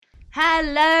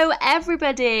Hello,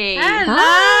 everybody. Hello.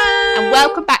 Hi. And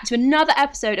welcome back to another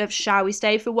episode of Shall We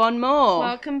Stay for One More?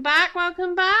 Welcome back.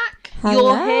 Hello.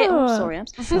 You're here. Oh, sorry,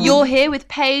 Abs. You're here with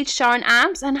Paige, Sharon,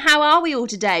 Abs. And how are we all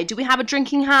today? Do we have a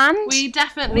drinking hand? We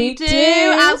definitely do,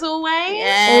 as always.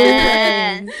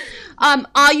 Yeah.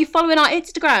 Are you following our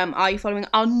Instagram? Are you following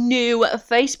our new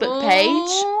Facebook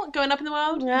page? Going up in the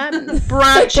world. Yeah,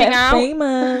 branching out.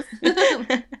 Famous.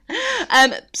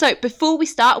 So before we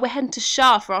start, we're heading to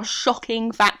Shah for our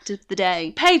shocking fact of the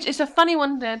day. Paige, it's a funny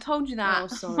one today. I told you that. Oh,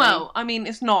 sorry. Well, I mean,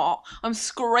 it's not. I'm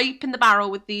scraping the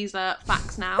barrel with these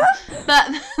facts now.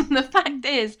 But the fact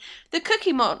is, the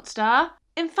Cookie Monster,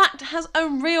 in fact, has a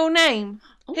real name.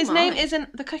 His name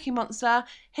isn't the Cookie Monster.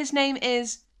 His name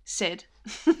is Sid.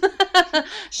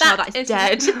 That is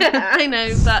dead. I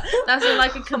know, but that's all I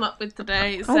could come up with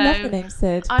today. So I love the name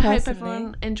Sid. I hope personally.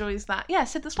 everyone enjoys that. Yeah,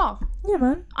 Sid the Sloth. Yeah,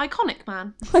 man. Iconic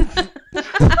man.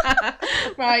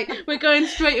 Right, we're going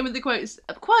straight in with the quotes.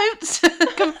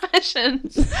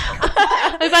 Confessions.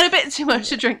 I've had a bit too much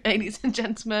to drink, ladies and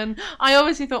gentlemen. I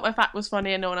obviously thought my fact was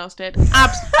funny and no one else did.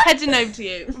 Abs, heading over to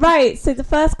you. Right, so the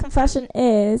first confession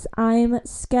is I'm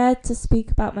scared to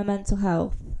speak about my mental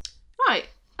health. Right.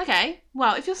 Okay,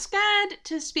 well, if you're scared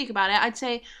to speak about it, I'd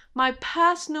say my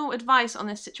personal advice on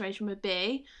this situation would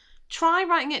be try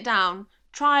writing it down.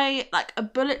 Try like a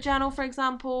bullet journal, for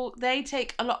example. They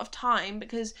take a lot of time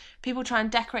because people try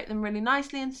and decorate them really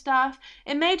nicely and stuff.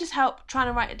 It may just help trying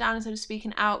to write it down instead of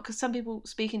speaking out because some people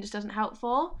speaking just doesn't help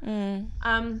for.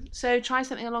 So try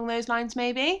something along those lines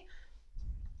maybe.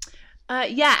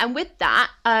 Yeah, and with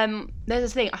that, there's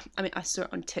this thing. I mean, I saw it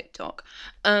on TikTok.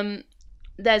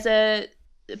 There's a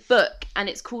book and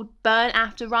it's called Burn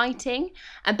After Writing,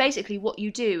 and basically what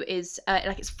you do is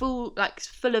it's full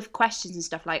of questions and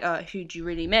stuff like who do you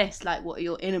really miss, like what are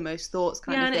your innermost thoughts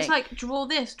kind of thing. Yeah, and it's like draw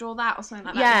this, draw that, or something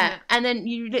like that. Yeah, and then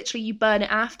you burn it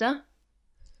after.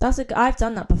 I've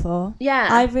done that before. Yeah,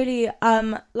 I really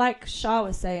like Shah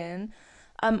was saying,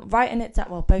 writing it down.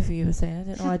 Well, both of you were saying. I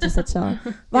don't know why I just said Shah.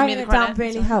 Writing it down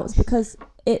really helps because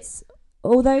it's.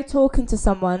 Although talking to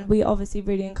someone, we obviously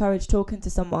really encourage talking to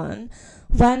someone.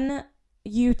 When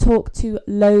you talk to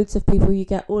loads of people, you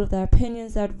get all of their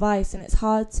opinions, their advice, and it's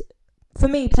hard for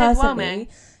me personally.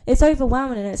 It's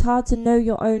overwhelming and it's hard to know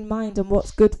your own mind and what's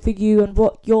good for you and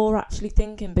what you're actually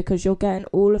thinking because you're getting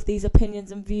all of these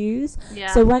opinions and views.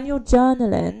 Yeah. So when you're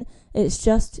journaling, it's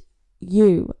just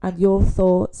you and your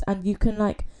thoughts, and you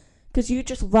can because you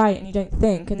just write and you don't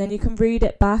think, and then you can read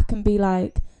it back and be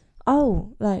like,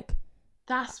 oh,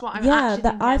 that's what I've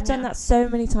done that so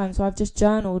many times. So I've just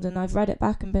journaled and I've read it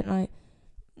back and been like,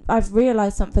 I've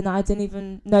realised something that I didn't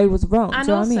even know was wrong. And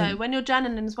do you also, know what I mean? when you're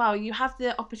journaling as well, you have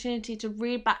the opportunity to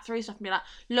read back through stuff and be like,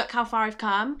 look how far I've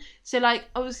come. So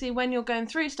obviously when you're going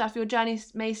through stuff, your journey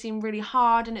may seem really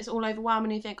hard and it's all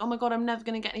overwhelming and you think, oh my God, I'm never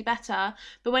going to get any better.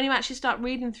 But when you actually start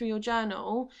reading through your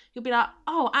journal, you'll be like,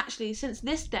 oh, actually, since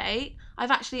this date,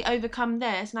 I've actually overcome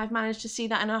this and I've managed to see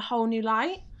that in a whole new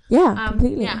light. Yeah,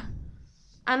 completely. Yeah.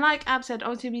 And like Ab said,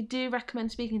 obviously we do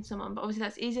recommend speaking to someone, but obviously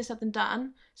that's easier said than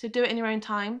done. So do it in your own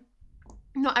time.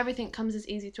 Not everything comes as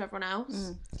easy to everyone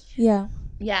else. Yeah.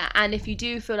 Yeah, and if you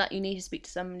do feel like you need to speak to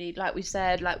somebody, like we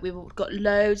said, we've got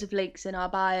loads of links in our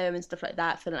bio and stuff like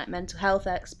that for mental health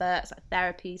experts,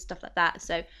 therapy, stuff like that.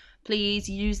 So please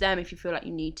use them if you feel like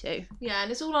you need to. Yeah,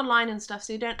 and it's all online and stuff,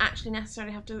 so you don't actually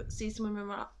necessarily have to see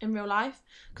someone in real life,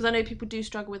 because I know people do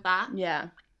struggle with that. Yeah.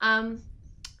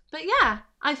 But yeah,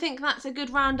 I think that's a good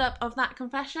roundup of that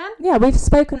confession. Yeah, we've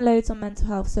spoken loads on mental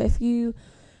health, so if you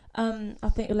I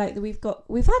think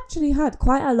we've actually had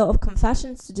quite a lot of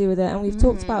confessions to do with it, and we've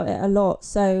talked about it a lot,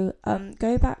 so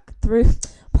go back through,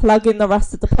 plug in the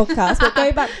rest of the podcast, but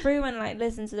go back through and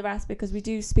listen to the rest, because we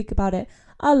do speak about it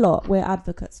a lot. We're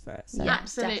advocates for it. So. Yeah,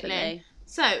 absolutely. Definitely.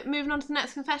 So moving on to the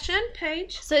next confession,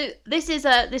 Paige. So this is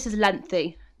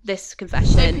lengthy, this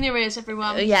confession. Open your ears,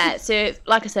 everyone. Yeah, so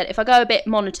like I said, if I go a bit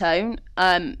monotone,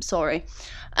 sorry.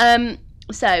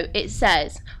 So it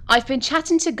says, I've been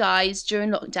chatting to guys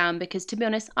during lockdown because, to be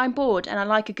honest, I'm bored and I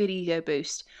like a good ego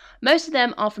boost. Most of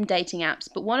them are from dating apps,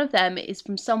 but one of them is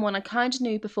from someone I kind of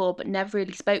knew before but never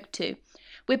really spoke to.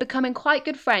 We're becoming quite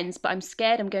good friends, but I'm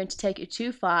scared I'm going to take it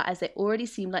too far, as they already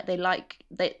seem like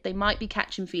they might be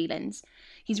catching feelings.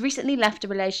 He's recently left a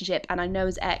relationship and I know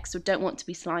his ex, so don't want to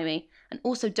be slimy, and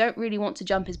also don't really want to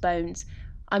jump his bones.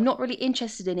 I'm not really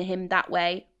interested in him that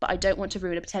way, but I don't want to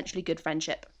ruin a potentially good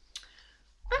friendship.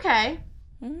 Okay.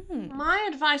 My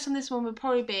advice on this one would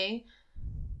probably be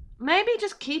maybe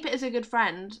just keep it as a good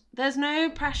friend. There's no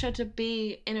pressure to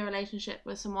be in a relationship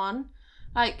with someone.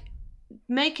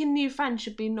 Making new friends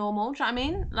should be normal. Do you know what I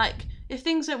mean? if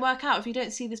things don't work out, if you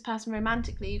don't see this person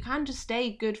romantically, you can just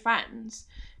stay good friends.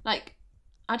 Like,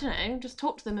 I don't know, just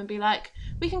talk to them and be like,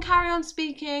 we can carry on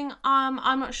speaking. I'm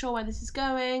not sure where this is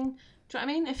going. Do you know what I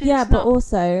mean? If it's but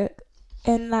also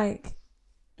in like,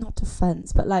 not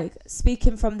defense, but like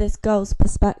speaking from this girl's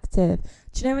perspective.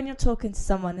 Do you know when you're talking to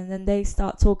someone and then they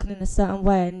start talking in a certain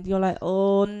way and you're like,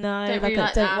 oh no, Don't like really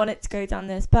I don't want it to go down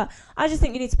this. But I just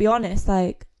think you need to be honest.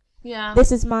 Like,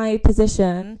 this is my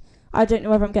position. I don't know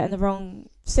whether I'm getting the wrong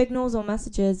signals or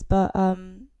messages, but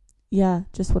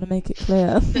just want to make it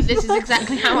clear. That this is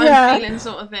exactly how I'm feeling,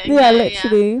 sort of thing. Yeah,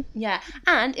 literally. Yeah,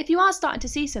 and if you are starting to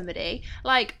see somebody,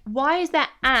 like, why is there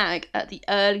ag at the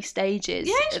early stages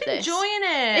Yeah, you of should be this? enjoying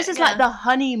it. This is like the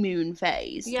honeymoon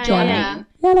phase. Yeah, do you know what I yeah. mean?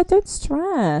 Yeah, like don't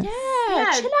stress.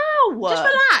 Yeah, chill out. Just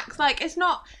relax. Like,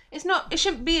 it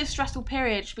shouldn't be a stressful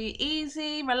period. It should be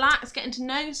easy, relax, getting to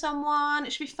know someone.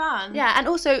 It should be fun. Yeah, and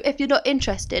also if you're not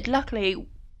interested, luckily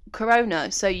Corona,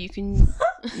 so you can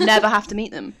never have to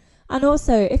meet them. And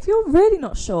also, if you're really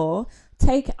not sure,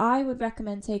 I would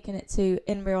recommend taking it to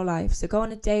in real life. So go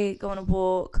on a date, go on a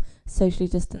walk, socially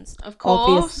distanced, Of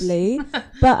course. obviously.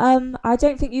 But I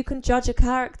don't think you can judge a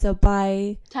character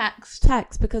by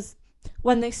text because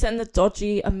when they send the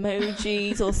dodgy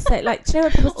emojis or say, like, do you know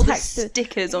when people All the text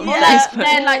stickers on Or Facebook?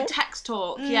 they're like text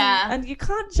talk, yeah. And you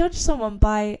can't judge someone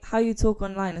by how you talk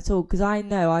online at all, because I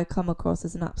know I come across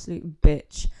as an absolute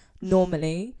bitch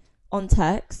normally on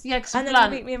text. Yeah, because And then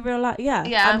blunt. you meet me in real life. Yeah.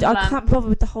 Yeah, And I'm I blunt. can't bother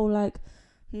with the whole, like,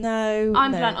 no.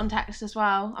 I'm no. blunt on text as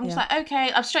well. I'm just Yeah. like,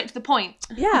 okay, I'm straight to the point.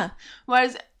 Yeah.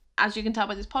 Whereas, as you can tell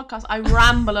by this podcast, I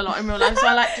ramble a lot in real life, so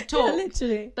I like to talk. Yeah,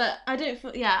 literally. But I don't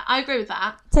feel, I agree with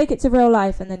that. Take it to real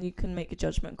life and then you can make a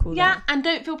judgment call. Yeah, then. and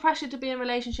don't feel pressured to be in a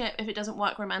relationship if it doesn't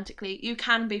work romantically. You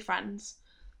can be friends.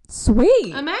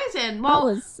 Sweet. Amazing. Well,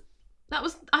 I think that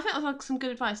was like some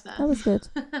good advice there. that was good.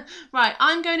 Right,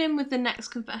 I'm going in with the next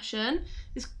confession.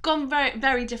 It's gone very,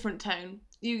 very different tone.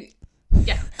 You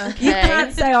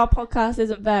can't say our podcast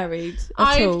isn't varied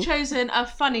at all. I've chosen a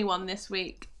funny one this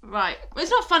week. Right. Well,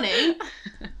 it's not funny.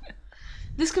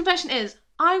 This confession is,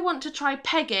 I want to try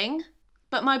pegging,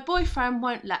 but my boyfriend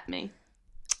won't let me.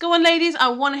 Go on, ladies. I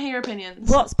want to hear your opinions.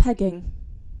 What's pegging?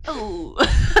 Oh.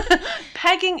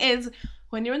 Pegging is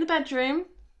when you're in the bedroom,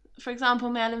 for example,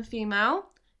 male and female,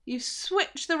 you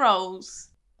switch the roles.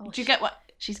 Oh, Do you get what?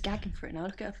 She's gagging for it now.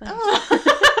 Look at her face.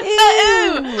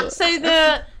 Ew. So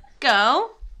the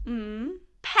girl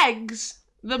pegs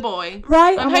the boy.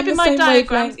 Right. I'm on hoping the my same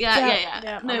diagrams. wavelength.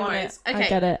 Yeah. No I'm on worries. it. Okay. I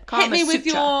get it. Hit me with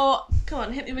your. Come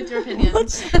on, hit me with your opinions.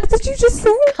 What did you just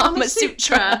say? Kama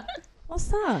Sutra. What's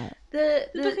that? The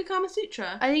book of Kama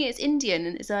Sutra. I think it's Indian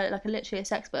and it's literally a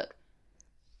sex book.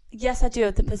 Yes, I do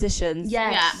have the positions.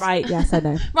 Yes. Yeah. Right. Yes, I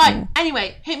know. Right. Yeah.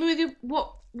 Anyway, hit me with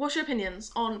your What's your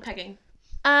opinions on pegging?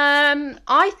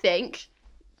 I think,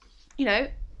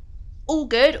 all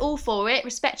good, all for it.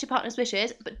 Respect your partner's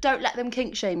wishes, but don't let them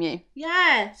kink shame you.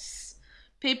 Yes.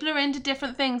 People are into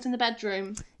different things in the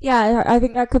bedroom. Yeah, I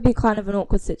think that could be kind of an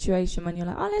awkward situation when you're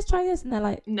like, oh, let's try this, and they're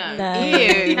like, No.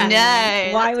 Ew, Yeah.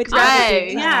 no. Why would you gross. ever do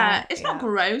Yeah, that? it's not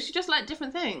gross. You just like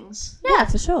different things. Yeah,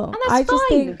 for sure. And that's I just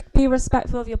fine. think be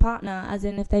respectful of your partner, as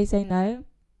in if they say no,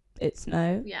 it's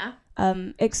no. Yeah.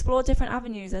 Explore different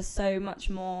avenues. There's so much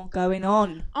more going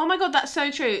on. Oh my god, that's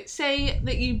so true. Say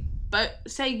that you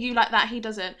say you like that, he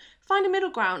doesn't. Find a middle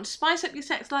ground. Spice up your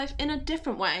sex life in a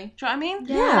different way. Do you know what I mean?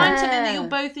 Yeah. Find something that you'll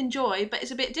both enjoy, but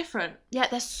it's a bit different. Yeah,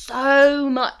 there's so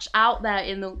much out there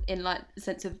in the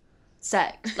sense of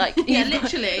sex. Like Yeah, you've got-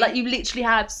 literally. like you literally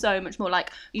have so much more.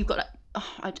 Like you've got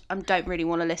I don't really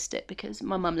want to list it because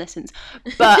my mum listens,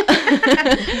 but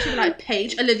She'll be like,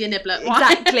 Paige, Olivia Niblett.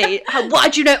 Why? exactly. Why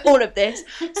do you know all of this?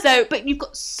 So, but you've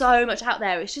got so much out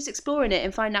there. It's just exploring it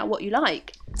and finding out what you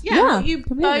like. Yeah, what you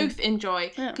completely. both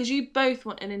enjoy, Yeah. because you both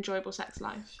want an enjoyable sex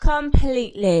life.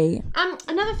 Completely.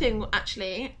 Another thing,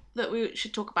 actually, that we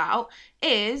should talk about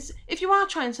is if you are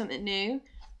trying something new,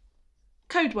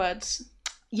 code words.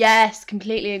 Yes,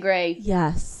 completely agree.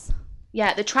 Yes.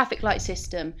 Yeah, the traffic light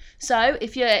system. So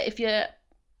if you're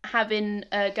having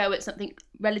a go at something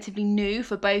relatively new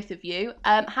for both of you,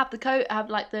 have the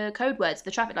code words,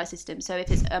 the traffic light system. So if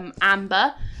it's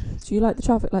amber, Do you like the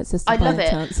traffic light system? I by love any it.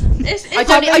 chance?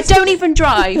 I don't even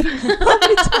drive. How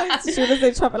many times did you want to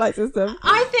say traffic light system?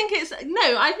 I think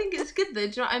it's good though. Do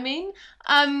you know what I mean?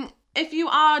 If you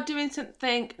are doing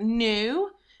something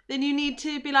new, then you need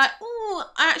to be like, oh,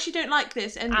 I actually don't like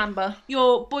this, and Amber.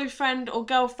 your boyfriend or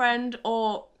girlfriend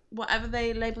or whatever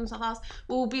they label themselves as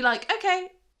will be like,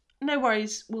 okay, no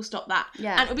worries, we'll stop that.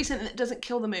 Yeah. And it'll be something that doesn't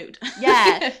kill the mood.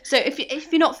 Yeah. So if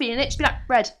you're not feeling it, just be like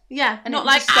red. Yeah, And not it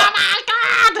like, just stop.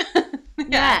 oh my god.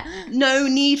 Yeah. No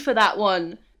need for that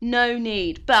one. No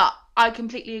need. But I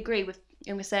completely agree with,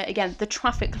 I'm going to say it again, the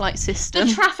traffic light system.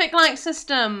 The traffic light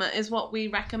system is what we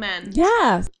recommend.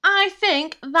 Yeah. I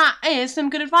think that is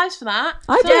some good advice for that.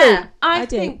 I do. Yeah, I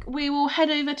do. think we will head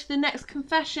over to the next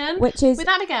confession, Which is with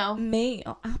Abigail. me.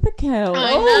 Oh, Abigail.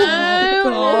 I know.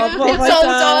 God, what have I It's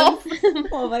done? off.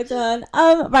 What have I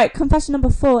done? Right, confession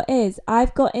number 4 is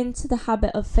I've got into the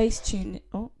habit of face tuning.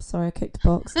 Oh, sorry, I kicked a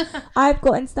box. I've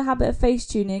got into the habit of face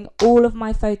tuning all of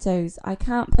my photos. I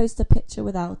can't post a picture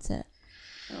without it.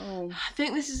 Oh. I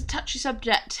think this is a touchy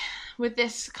subject with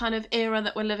this kind of era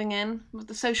that we're living in, with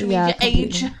the social Yeah, media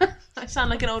age. I sound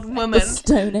like an old woman. The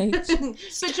Stone Age. But do you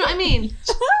know what I mean?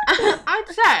 I'd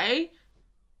say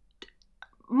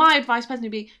my advice personally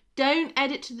would be, don't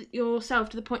edit yourself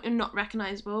to the point you're not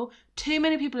recognisable. Too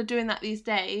many people are doing that these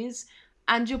days,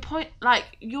 and you're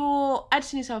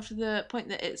editing yourself to the point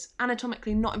that it's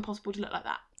anatomically not impossible to look like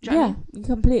that. Do you know what I mean?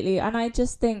 Completely. And I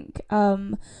just think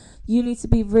you need to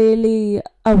be really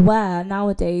aware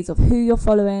nowadays of who you're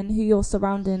following, who you're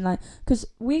surrounding, like, because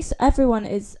everyone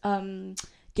is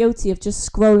guilty of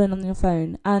just scrolling on your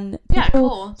phone, and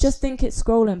people just think it's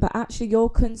scrolling, but actually you're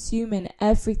consuming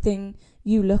everything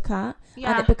you look at,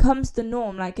 and it becomes the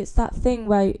norm. Like, it's that thing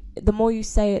where the more you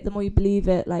say it, the more you believe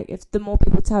it. Like, if the more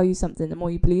people tell you something, the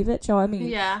more you believe it. Do you know what I mean?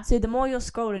 Yeah. So the more you're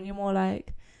scrolling, you're more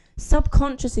like,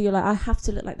 subconsciously you're like, I have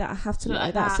to look like that, I have to look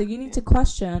like that. So you need to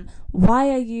question, why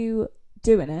are you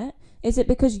doing it? Is it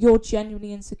because you're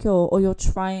genuinely insecure, or you're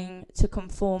trying to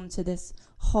conform to this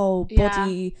whole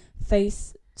body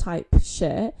face type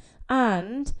shit?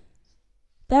 And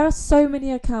there are so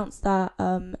many accounts that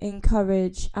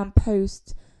encourage and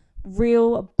post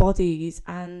real bodies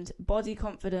and body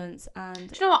confidence,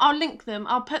 and Do you know what? I'll link them.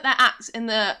 I'll put their @s in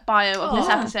the bio of this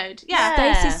episode. Yeah.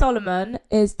 Stacey Solomon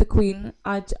is the queen.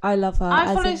 I love her.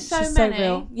 I follow so she's many. So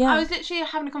real. Yeah. I was literally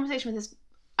having a conversation with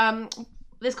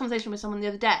this conversation with someone the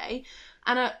other day,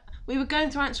 and we were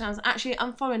going through Instagrams, actually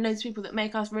unfollowing loads of people that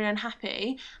make us really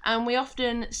unhappy, and we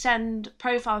often send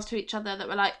profiles to each other that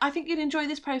were like, I think you'd enjoy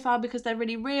this profile because they're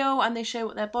really real and they show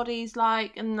what their body's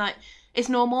like, and like, it's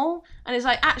normal. And it's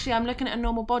like, actually I'm looking at a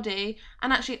normal body,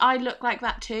 and actually I look like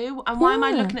that too, and why am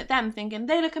I looking at them thinking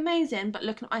they look amazing, but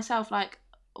looking at myself like,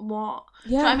 what? Yeah,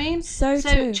 do you know what I mean? So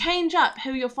true. Change up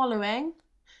who you're following,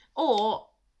 or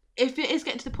if it is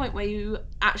getting to the point where you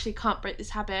actually can't break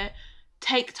this habit,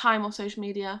 take time off social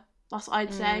media. That's what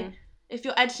I'd say. If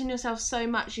you're editing yourself so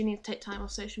much, you need to take time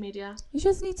off social media. You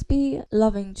just need to be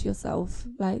loving to yourself.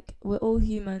 Like, we're all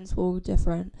humans, we're all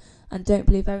different, and don't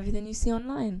believe everything you see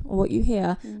online or what you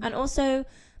hear. And also,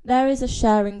 there is a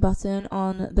sharing button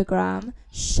on the gram.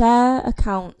 Share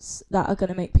accounts that are going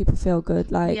to make people feel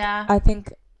good. Like, I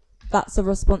think that's a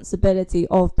responsibility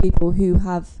of people who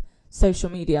have social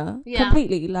media.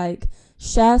 Completely. Like,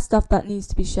 share stuff that needs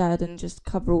to be shared and just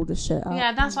cover all the shit up.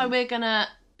 Yeah, that's why we're going to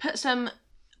put some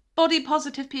body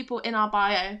positive people in our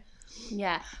bio.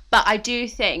 Yeah, but I do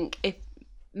think if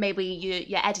maybe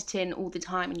you're editing all the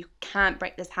time and you can't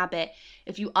break this habit,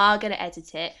 if you are going to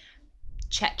edit it,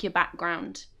 check your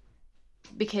background,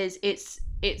 because it's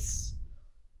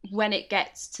when it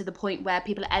gets to the point where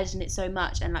people are editing it so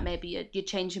much, and like maybe you're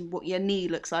changing what your knee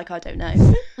looks like, I don't know.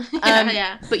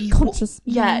 But you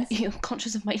you're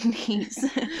conscious of my knees.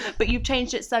 But you've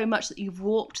changed it so much that you've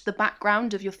warped the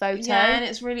background of your photo. Yeah, and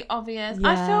it's really obvious.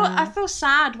 Yeah. I feel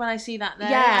sad when I see that though.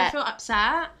 Yeah. I feel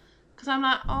upset because I'm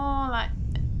like, oh, like,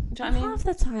 do you know what I mean? Half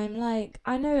the time, like,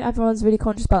 I know everyone's really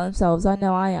conscious about themselves. I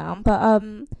know I am, but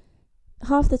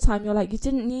half the time you're like, you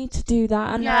didn't need to do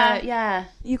that, and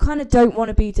you kind of don't want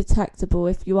to be detectable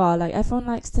if you are. Like, everyone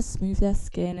likes to smooth their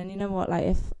skin, and you know what, like,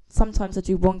 if sometimes I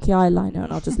do wonky eyeliner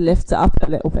and I'll just lift it up a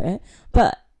little bit,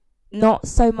 but not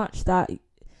so much that, do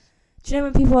you know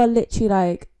when people are literally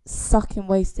like sucking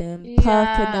wasting,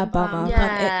 perking their bum up,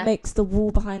 and it makes the wall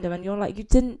behind them, and you're like, you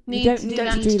don't need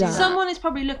to do that. Someone is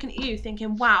probably looking at you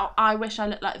thinking, wow, I wish I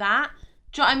looked like that.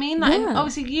 Do you know what I mean? Like, and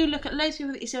obviously you look at loads of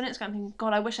people that you see on Instagram thinking,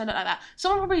 God, I wish I looked like that.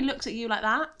 Someone probably looks at you like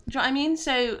that. Do you know what I mean?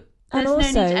 So there's no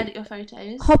need to edit your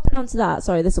photos. Hopping onto that,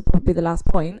 sorry, this will probably be the last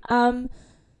point.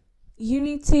 You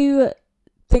need to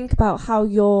think about how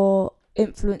you're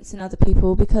influencing other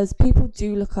people, because people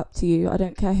do look up to you. I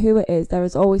don't care who it is. There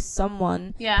is always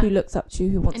someone who looks up to you,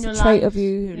 who wants a trait of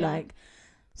you, who like...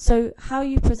 So how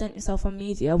you present yourself on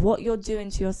media, what you're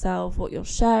doing to yourself, what you're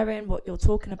sharing, what you're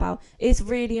talking about is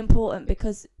really important,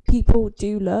 because people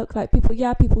do look like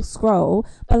people scroll.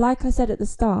 But like I said at the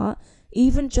start,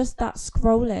 even just that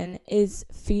scrolling is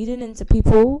feeding into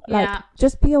people. Like,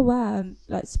 just be aware,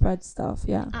 like, spread stuff.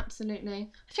 Yeah,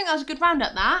 absolutely. I think that was a good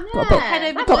roundup. That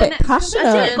got a bit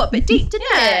passionate. Got a bit deep, didn't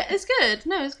it? It's good.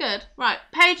 No, it's good. Right,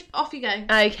 Paige, off you go.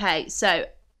 Okay, so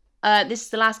This is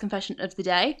the last confession of the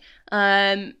day.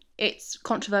 It's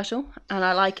controversial and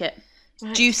I like it.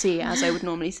 Right. Juicy, as I would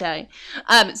normally say.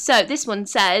 So this one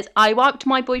says, I wiped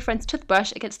my boyfriend's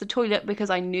toothbrush against the toilet because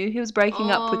I knew he was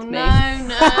breaking up with me.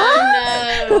 No.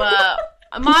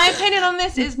 My opinion on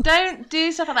this is don't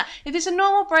do stuff like that. If it's a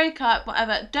normal breakup,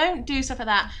 whatever, don't do stuff like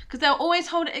that because they'll always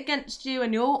hold it against you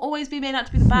and you'll always be made out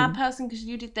to be the bad person because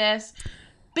you did this.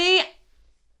 Do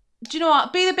you know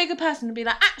what? Be the bigger person and be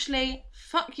like, actually,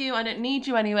 fuck you, I don't need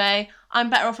you anyway. I'm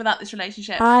better off without this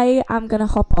relationship. I am going to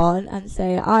hop on and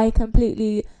say I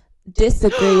completely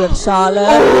disagree with Charlotte.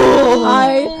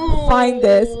 I find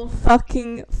this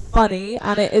fucking funny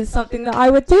and it is something that I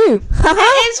would do.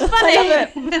 It is funny.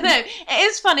 No, it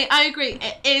is funny. I agree.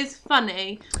 It is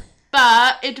funny.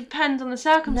 But it depends on the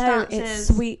circumstances. No, it's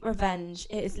sweet revenge.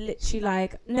 It is literally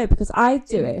like, no, because I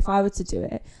do it. If I were to do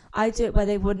it, I do it where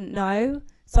they wouldn't know.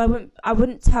 So I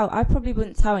wouldn't tell. I probably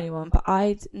wouldn't tell anyone, but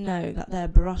I'd know that they're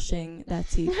brushing their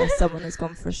teeth as someone has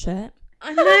gone for a shit.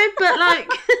 I know, but like,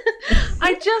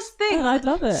 I just think and I'd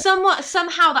love it.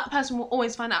 Somehow that person will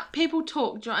always find out. People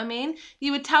talk. Do you know what I mean?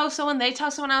 You would tell someone, they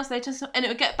tell someone else, and it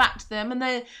would get back to them, and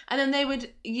then they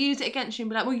would use it against you and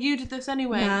be like, "Well, you did this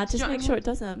anyway." Nah, just make sure it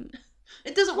doesn't.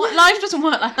 It doesn't work. Life doesn't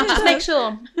work like that. Just make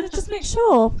sure. Just make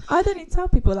sure. I don't need to tell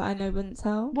people that I know wouldn't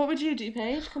tell. What would you do,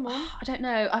 Paige? Come on. I don't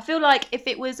know. I feel like if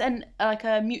it was a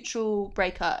mutual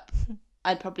breakup,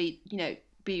 I'd probably,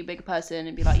 be a bigger person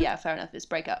and be like, yeah, fair enough, it's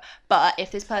breakup. But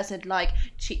if this person had like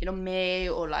cheated on me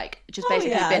or like just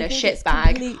basically been a shit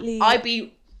bag, I'd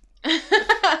be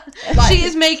she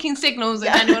is making signals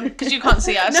at anyone because you can't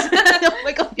see us. Oh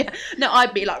my god, yeah. No,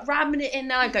 I'd be like ramming it in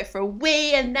there, I'd go for a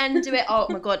wee and then do it. Oh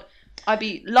my god. I'd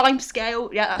be lime scale.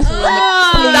 Yeah, that's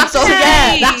all on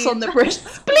the that's on the brush.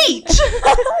 Bleach.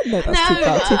 No,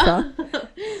 that's too far.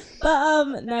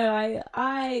 But no,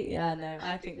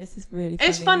 I think this is really funny.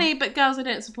 It's funny, but girls, I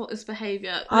don't support this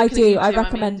behaviour. I do. I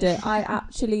recommend it. I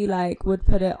actually would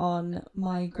put it on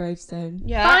my gravestone.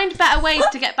 Yeah. Find better ways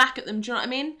to get back at them. Do you know what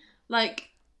I mean? Like,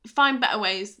 find better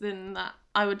ways than that,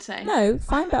 I would say. No,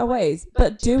 find better ways,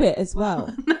 but do it as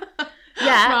well.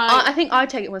 Yeah, right. I think I'd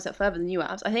take it one step further than you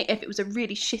have. I think if it was a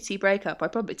really shitty breakup,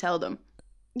 I'd probably tell them.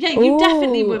 Yeah, you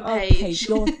definitely would, Paige.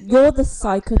 Okay, you're the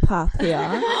psychopath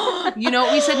here. You know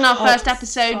what we said in our first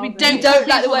episode? Sorry. We don't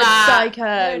like the word psycho.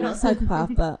 No, not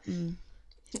psychopath, but...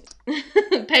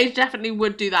 Paige definitely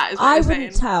would do that. Is what I you're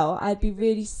wouldn't saying. tell. I'd be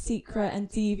really secret and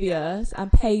devious,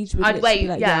 and Paige would I'd wait. be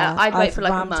like, I'd wait for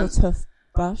like a rammed month. your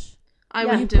toothbrush. I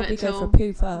wouldn't do probably it go at all. for a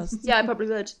poo first. Yeah, I probably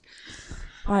would.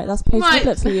 Right, that's Paige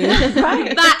Woodlet for you.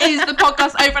 Right. That is the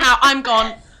podcast over now. I'm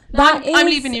gone. I'm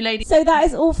leaving you, lady. So that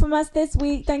is all from us this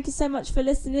week. Thank you so much for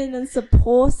listening and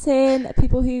supporting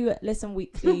people who listen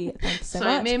weekly. Thank you so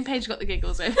Sorry, much. me and Paige got the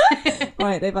giggles over.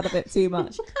 Right, they've had a bit too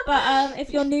much. But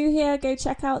if you're new here, go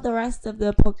check out the rest of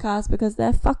the podcast because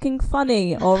they're fucking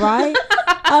funny, all right?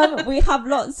 We have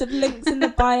lots of links in the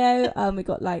bio. We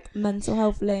got mental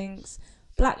health links,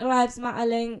 Black Lives Matter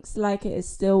links. It is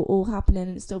still all happening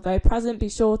and it's still very present. Be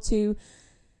sure to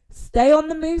stay on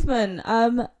the movement.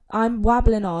 I'm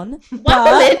wabbling on.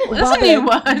 Wabbling? That's a new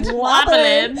word.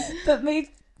 Wabbling. But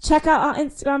check out our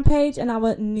Instagram page and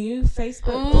our new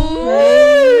Facebook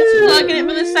page. Plugging it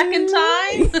for the second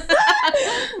time.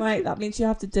 Right, that means you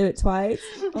have to do it twice.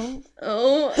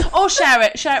 Or share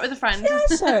it. Share it with a friend. Yeah,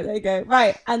 share it. There you go.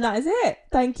 Right, and that is it.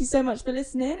 Thank you so much for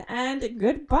listening and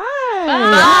goodbye.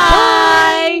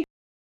 Bye.